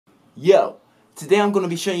Yo, today I'm gonna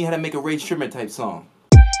be showing you how to make a Rae Sremmurd type song.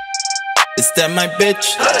 Is that my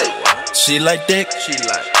bitch? Hey. She like dick. She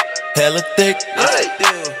like hella thick.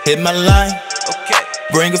 Hey. Hit my line. Okay.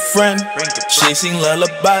 Bring a friend. She sing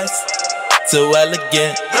lullabies. So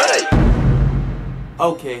elegant. Hey.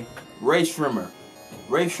 Okay, Rae Sremmurd.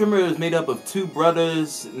 Rae Sremmurd is made up of two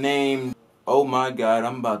brothers named... Oh my god,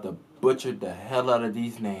 I'm about to butcher the hell out of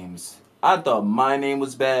these names. I thought my name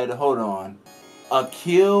was bad. Hold on.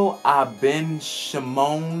 Akil Abin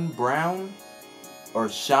Shimon Brown? Or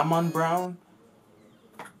Shaman Brown?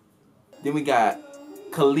 Then we got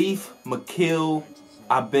Khalif Makil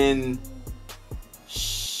Abin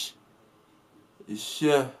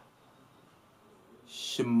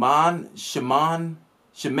Shaman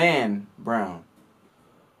Brown.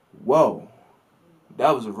 Whoa,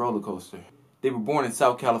 that was a roller coaster. They were born in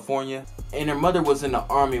South California, and their mother was in the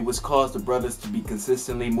army, which caused the brothers to be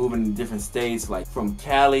consistently moving in different states, like from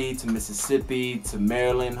Cali to Mississippi to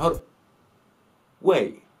Maryland. Hold up.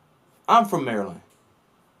 Wait, I'm from Maryland.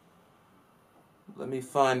 Let me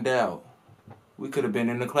find out. We could have been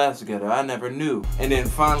in the class together, I never knew. And then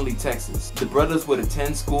finally Texas. The brothers would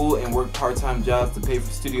attend school and work part-time jobs to pay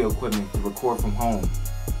for studio equipment to record from home.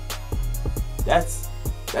 That's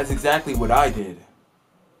exactly what I did.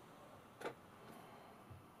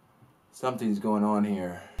 Something's going on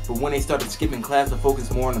here. But when they started skipping class to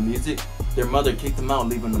focus more on the music, their mother kicked them out,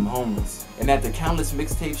 leaving them homeless. And after countless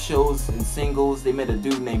mixtape shows and singles, they met a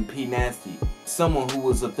dude named P Nasty, someone who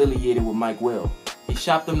was affiliated with Mike Will. He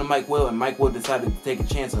shopped them to Mike Will, and Mike Will decided to take a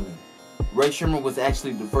chance on him. Rae Sremmurd was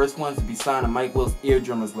actually the first one to be signed to Mike Will's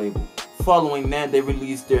Eardrummers label. Following that, they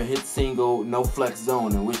released their hit single, No Flex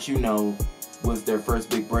Zone, in which you know was their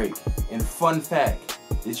first big break. And fun fact,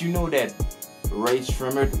 did you know that Rae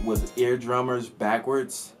Sremmurd was Eardrummers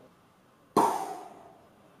backwards?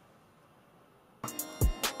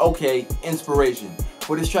 Okay, inspiration.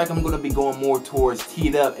 For this track, I'm going to be going more towards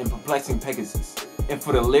Teed Up and Perplexing Pegasus. And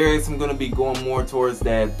for the lyrics, I'm going to be going more towards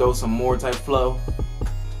that Throw Some More type flow.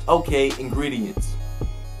 Okay, ingredients.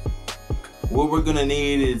 What we're going to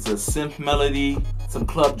need is a synth melody, some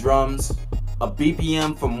club drums, a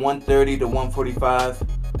BPM from 130 to 145,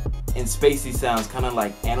 and spacey sounds, kind of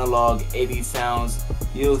like analog 80s sounds.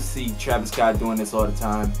 You'll see Travis Scott doing this all the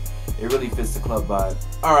time. It really fits the club vibe.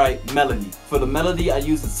 Alright, melody. For the melody, I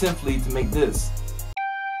used a synth lead to make this.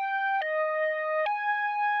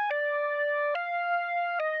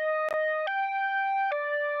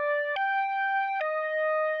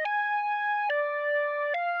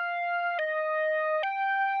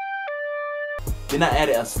 Then I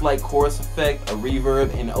added a slight chorus effect, a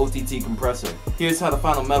reverb, and an OTT compressor. Here's how the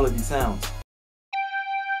final melody sounds.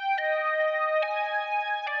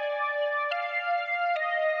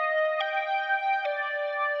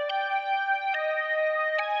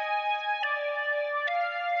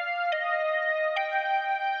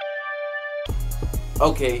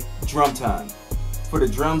 Okay, drum time. For the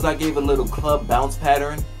drums, I gave a little club bounce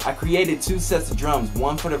pattern. I created two sets of drums,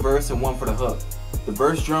 one for the verse and one for the hook. The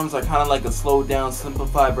verse drums are kind of like a slowed down,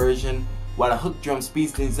 simplified version, while the hook drum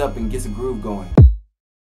speeds things up and gets a groove going.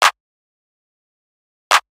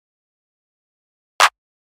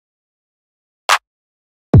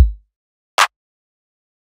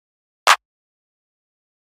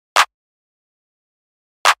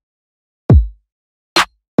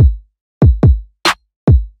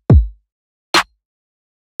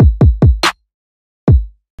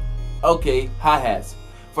 Okay, hi-hats.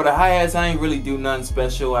 For the hi-hats, I ain't really do nothing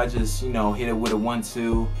special. I just, hit it with a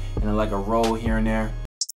 1-2 and like a roll here and there.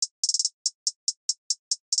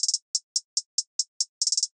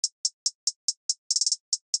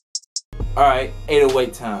 Alright,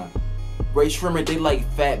 808 time. Rae Sremmurd, they like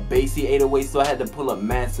fat, bassy 808s, so I had to pull up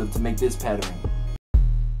massive to make this pattern.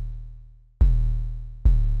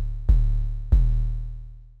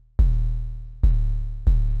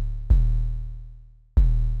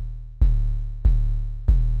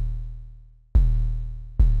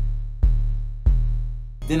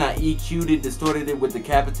 Then I EQ'd it, distorted it with the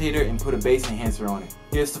capitator, and put a bass enhancer on it.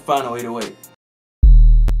 Here's the final 808.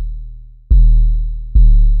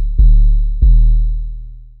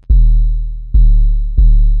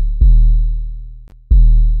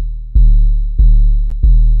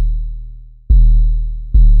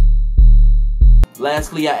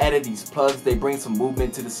 Lastly, I added these plugs. They bring some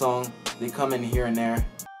movement to the song. They come in here and there.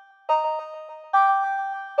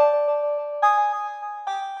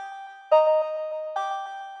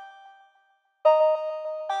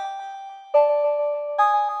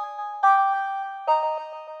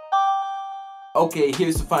 Okay,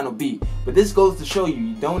 here's the final beat. But this goes to show you,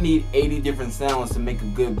 you don't need 80 different sounds to make a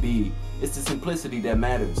good beat. It's the simplicity that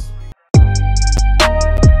matters.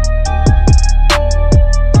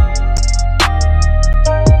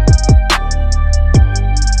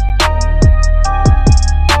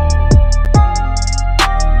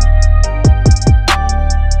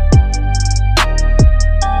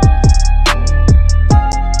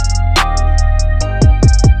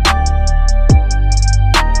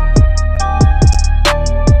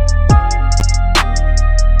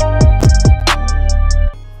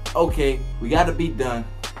 beat done.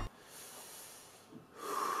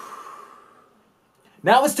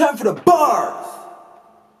 Now it's time for the bars!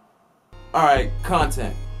 Alright,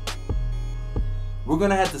 content. We're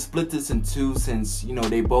gonna have to split this in two since, you know,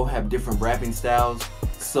 they both have different rapping styles.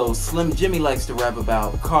 So Slim Jimmy likes to rap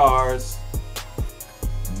about cars,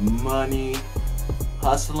 money,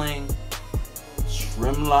 hustling,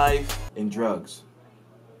 shrimp life, and drugs.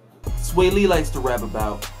 Sway Lee likes to rap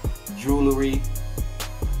about jewelry,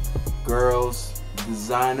 girls,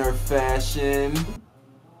 designer fashion,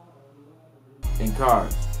 and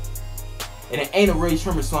cars. And it ain't a Rae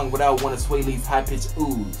Sremmurd song without one of Sway Lee's high-pitched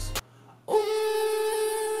oohs.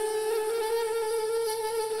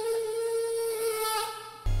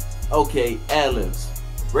 Okay, adlibs.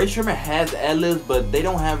 Rae Sremmurd has adlibs, but they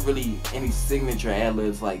don't have really any signature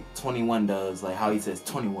adlibs like 21 does, like how he says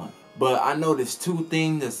 21. But I know there's two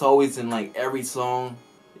things that's always in like every song.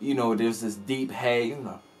 You know, there's this deep hey, you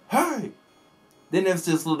know, hey. Then there's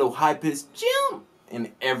this little high-pitched jump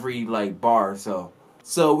in every like bar. So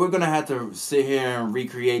we're gonna have to sit here and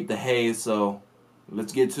recreate the hey. So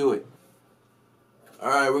let's get to it. All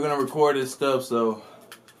right, we're gonna record this stuff. So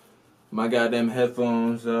my goddamn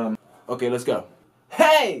headphones. Okay, let's go.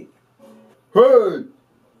 Hey! Hey!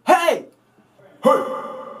 Hey! Hey!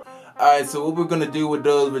 Alright, so what we're gonna do with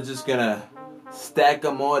those, we're just gonna stack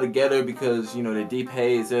them all together because, you know, the deep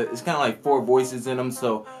haze, it's kind of like 4 voices in them,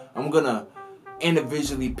 so I'm gonna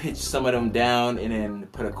individually pitch some of them down and then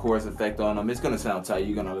put a chorus effect on them. It's gonna sound tight,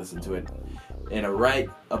 you're gonna listen to it. And right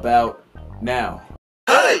about now.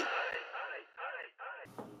 Hey!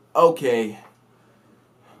 Okay.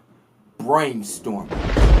 Brainstorm.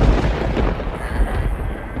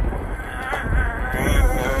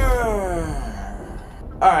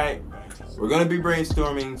 Alright, we're gonna be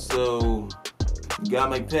brainstorming, so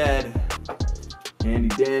got my pad, handy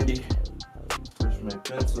dandy, where's my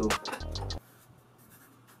pencil?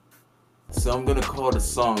 So I'm gonna call the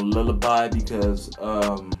song Lullaby because,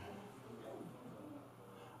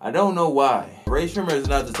 I don't know why. Rae Sremmurd is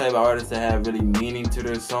not the type of artist that have really meaning to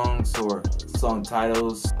their songs or song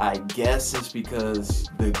titles. I guess it's because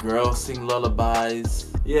the girls sing lullabies.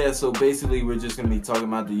 Yeah, so basically we're just gonna be talking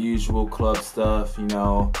about the usual club stuff, you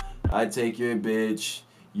know. I take your bitch,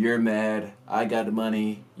 you're mad, I got the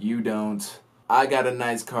money, you don't. I got a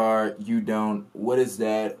nice car, you don't. What is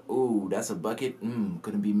that? Ooh, that's a bucket?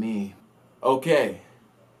 Couldn't be me. Okay,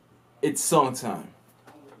 it's song time.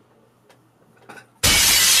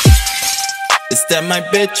 Is that my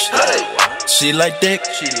bitch? Hey. She like dick.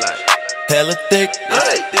 She like hella thick.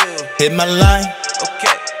 Hey. Hit my line.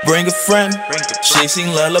 Okay. Bring a friend. She sing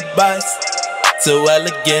lullabies. So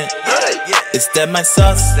elegant. Hey. Is that my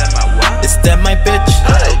sauce? Is that my bitch?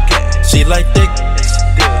 Hey. Okay. She like dick.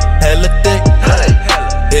 Hella thick. Hey.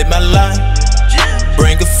 Hit my line.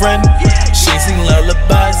 Bring a friend. She sing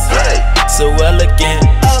lullabies. Hey. So elegant.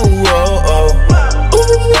 Oh oh oh. Ooh.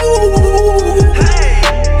 Hey.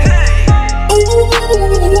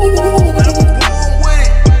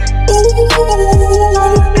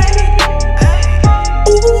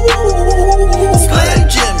 Slim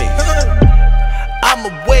Jimmy, I'm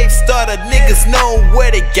a wave starter, niggas know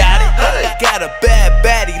where they got it. Got a bad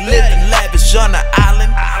baddie, living lavish on the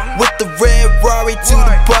island. With the red Rari to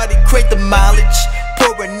the party, create the mileage.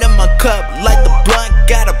 Pouring in my cup like the blunt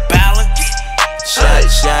got a balance.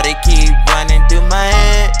 Shot it, keep running through my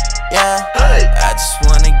head. Yeah, I just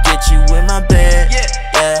wanna get you in my bed.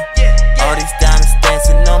 Yeah, all these diamonds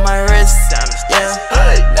dancing on my wrist. Yeah,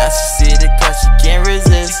 now she see the car, she can't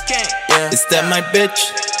resist. Yeah, is that my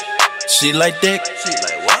bitch? She like dick. She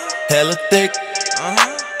like what? Hella thick.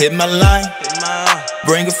 Hit my line.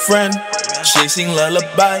 Bring a friend. She sing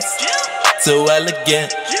lullabies. So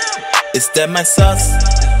elegant. Is that my sauce?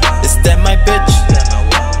 Is that my bitch?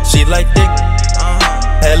 She like dick.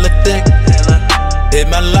 Hella thick. Hit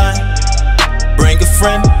my line, bring a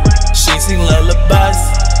friend. She sing lullabies,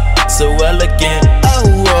 so elegant.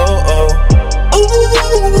 Oh oh oh.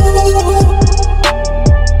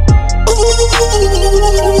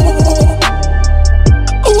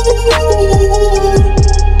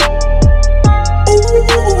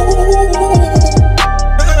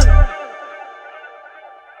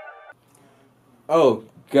 Oh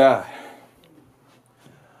God.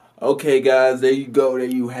 Okay guys, there you go, there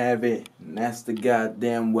you have it. And that's the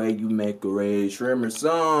goddamn way you make a Rae Sremmurd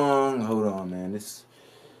song. Hold on, man, this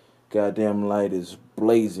goddamn light is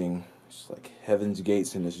blazing. It's like heaven's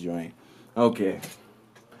gates in this joint. Okay.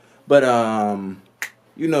 But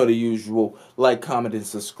you know the usual. Like, comment, and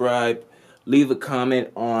subscribe. Leave a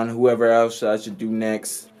comment on whoever else I should do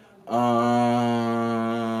next.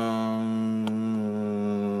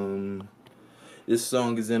 This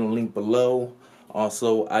song is in a link below.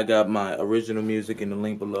 Also, I got my original music in the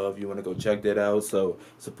link below if you want to go check that out. So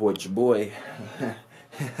support your boy.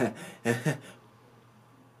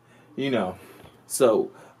 You know.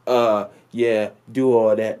 So yeah, do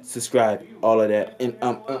all that, subscribe, all of that, and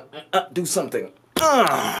do something.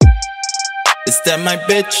 Is that my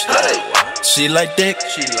bitch? Hey. She like dick.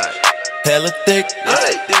 She like hella thick.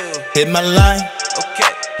 Hey. Hit my line.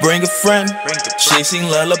 Okay. Bring a friend. She sing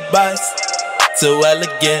lullabies. So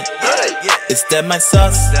elegant. Hey. Is that my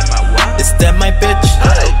sauce? Is that my bitch?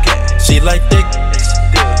 Hey. She like dick.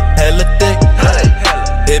 Hella thick.